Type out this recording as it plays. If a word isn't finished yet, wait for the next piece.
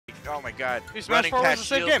oh my god. Smash 4 was a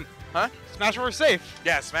safe game. Huh? Smash 4 is safe.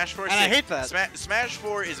 Yeah, Smash 4 is and safe. I hate that. Smash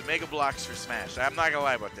 4 is Mega Blocks for Smash. I'm not gonna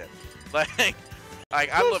lie about that. Like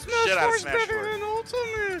I love the shit out of Smash 4. Smash 4 is better than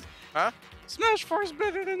Ultimate. Huh? Smash 4 is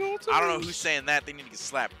better than Ultimate. I don't know who's saying that. They need to get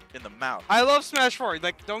slapped in the mouth. I love Smash 4.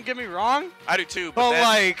 Like, don't get me wrong. I do too. But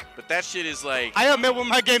that shit is like. I admit when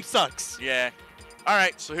my game sucks. Yeah. All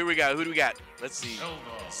right. So here we go. Who do we got? Let's see.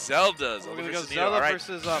 Zelda. We're gonna go versus Nito. Zelda All right.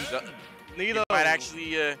 versus Nito. Might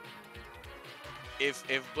actually, if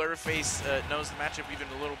Blurrface knows the matchup even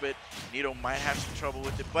a little bit, Nito might have some trouble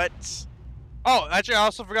with it. But oh, actually, I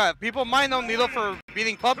also forgot. People might know Nito for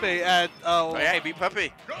beating Puppy at. Oh yeah, he beat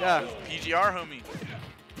Puppy. Yeah. PGR homie.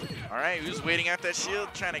 All right, he was waiting out that shield,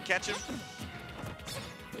 trying to catch him.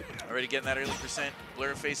 Already getting that early percent.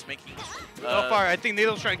 Blurrface making. So far, I think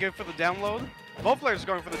Nito's trying to go for the download. Both players are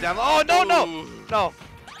going for the download. Oh no, no, no!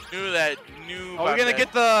 Knew that. Knew. Are we gonna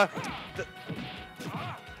get the?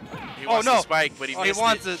 He wants the spike, but he missed he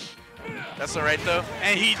wants it. That's all right though.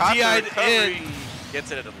 And he DI'd in.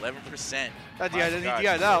 Gets it at 11%. That DI'd in. He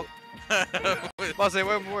DI'd out. I'll say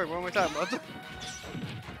one more time.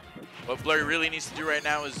 What Blur really needs to do right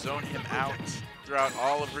now is zone him out throughout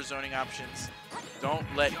all of her zoning options. Don't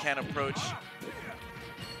let Ken approach.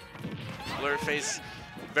 Blurrface,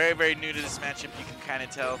 very, very new to this matchup. You can kind of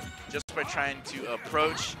tell just by trying to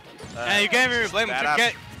approach. And you can't even blame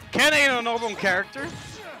him. Ken ain't a normal character.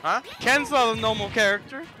 Huh? Ken's not a normal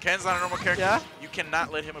character. Ken's not a normal character? Yeah. You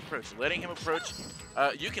cannot let him approach. Letting him approach,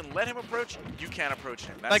 you can let him approach, you can't approach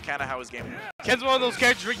him. That's like, kind of how his game works. Ken's one of those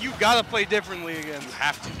characters where you gotta play differently against. You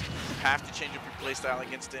have to. You have to change up your playstyle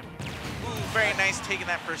against him. Ooh, very nice taking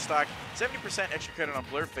that first stock. 70% extra credit on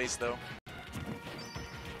Blurrface though.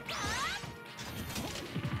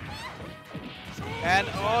 And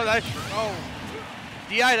oh, that's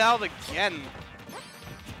DI'd out again.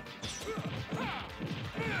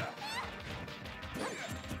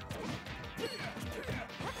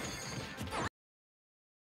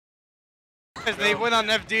 They went on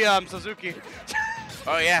FD Suzuki.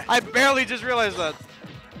 Oh yeah. I barely just realized that.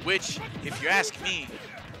 Which, if you ask me,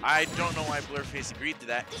 I don't know why Blurrface agreed to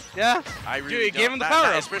that. Yeah. I really Dude, he gave him the power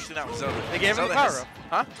up. Especially not with Zelda. They gave him the power up.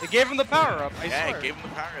 Huh? They gave him the power up. I yeah, swear. it gave him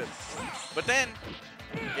the power up. But then.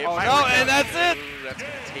 Oh no, and that's it. Ooh, that's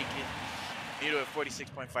gonna take it. Nito at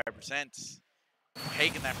 46.5%.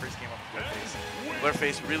 Taking that first game off of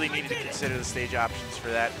Blurrface. Blurrface really needed to consider the stage options for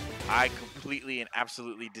that. I completely and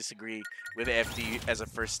absolutely disagree with FD as a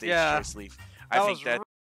first stage choice leaf. I think that.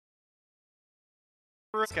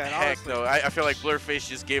 Heck though, I feel like Blurrface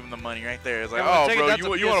just gave him the money right there. It's like, oh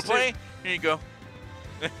bro, you want to play? Here you go.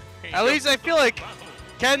 At least I feel like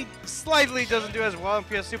Ken slightly doesn't do as well on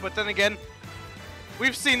PS2, but then again,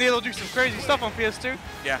 we've seen Nito do some crazy stuff on PS2.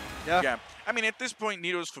 Yeah. I mean, at this point,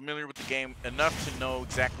 Nito's familiar with the game enough to know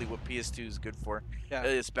exactly what PS2 is good for. Yeah.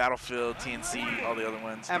 It's Battlefield, TNC, all the other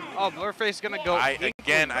ones. And Blurrface gonna go. I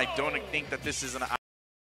don't think that this is an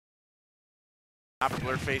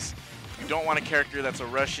Blurrface. You don't want a character that's a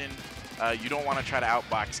Russian. You don't want to try to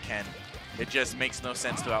outbox Ken. It just makes no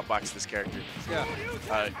sense to outbox this character. Yeah.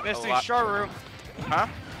 Missing Sharu. Huh?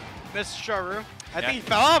 Missed Sharu. I think he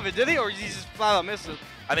fell off it, did he? Or did he just flat out miss it?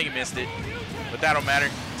 I think he missed it. But that don't matter.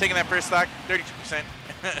 Taking that first stock, 32%.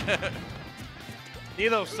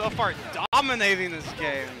 Nito so far dominating this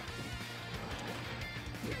game.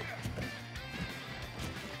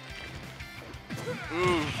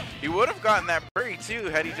 Ooh, he would have gotten that bury too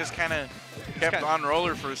had he just kind of kept on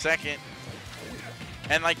roller for a second.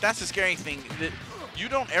 And like that's the scary thing, that you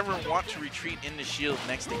don't ever want to retreat in the shield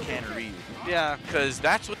next to Ken or Ryu. Yeah. Because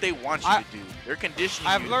that's what they want you to do. They're conditioning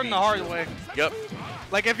you. I've learned the hard way. Yep.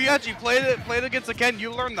 Like if you actually played against a Ken,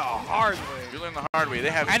 you learn the hard way. You learn the hard way. They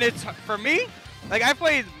have. And it's for me, like I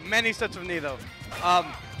played many sets of Nito.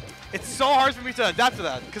 It's so hard for me to adapt to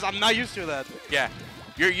that because I'm not used to that. Yeah.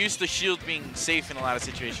 You're used to shield being safe in a lot of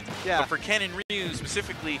situations. Yeah. But for Ken and Ryu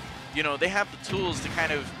specifically, you know, they have the tools to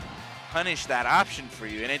kind of punish that option for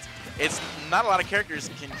you. And it's not a lot of characters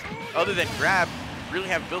can, other than grab, really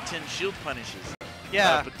have built-in shield punishes.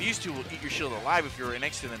 Yeah. But these two will eat your shield alive if you're right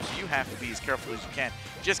next to them, so you have to be as careful as you can.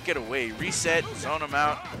 Just get away, reset, zone them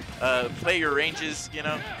out, play your ranges, you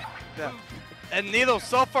know. Yeah. And Nito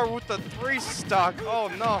so far with the 3 stock.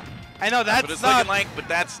 Oh no. I know that's what it's not looking like, but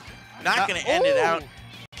that's not going to end it out.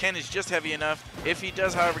 Ken is just heavy enough. If he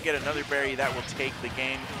does, however, get another berry, that will take the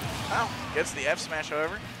game. Wow. Gets the F smash,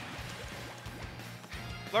 however.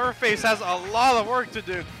 Blurrface has a lot of work to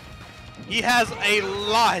do. He has a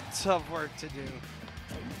lot of work to do.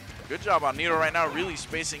 Good job on Nito right now, really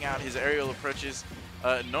spacing out his aerial approaches,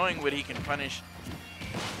 knowing what he can punish.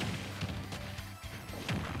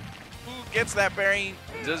 gets that berry,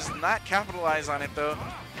 does not capitalize on it though.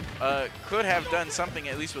 Could have done something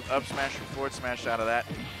at least with up smash or forward smash out of that.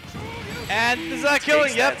 And is that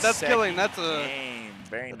killing? Yep, that's killing. That's a game.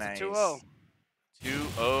 Very nice. 2-0.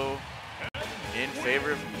 2-0 in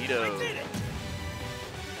favor of Nito.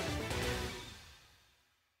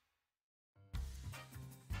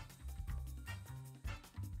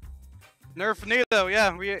 Nerf Nito,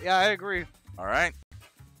 yeah, I agree. All right,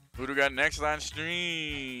 who do we got next on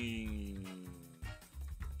stream?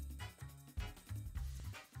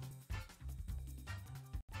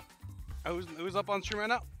 Who's up on stream right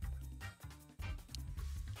now?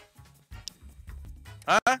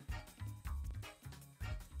 Huh?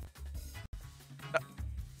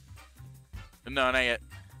 No, not yet.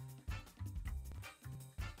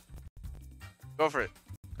 Go for it.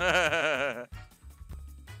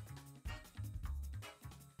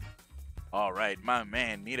 All right, my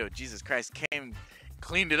man Nito, Jesus Christ,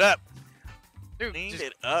 cleaned it up. Dude, cleaned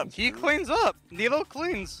it up. He cleans up. Nito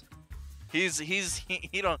cleans. He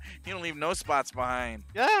don't leave no spots behind.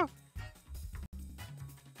 Yeah.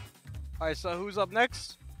 All right, so who's up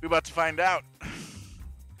next? We're about to find out.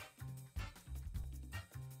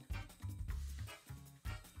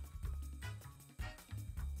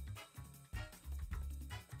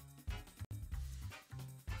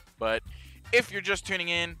 But if you're just tuning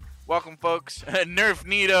in, welcome, folks. Nerf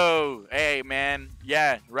Nito. Hey, man.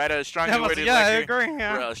 Yeah, write a strongly worded letter. Yeah, I agree.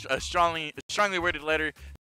 Yeah. A strongly worded letter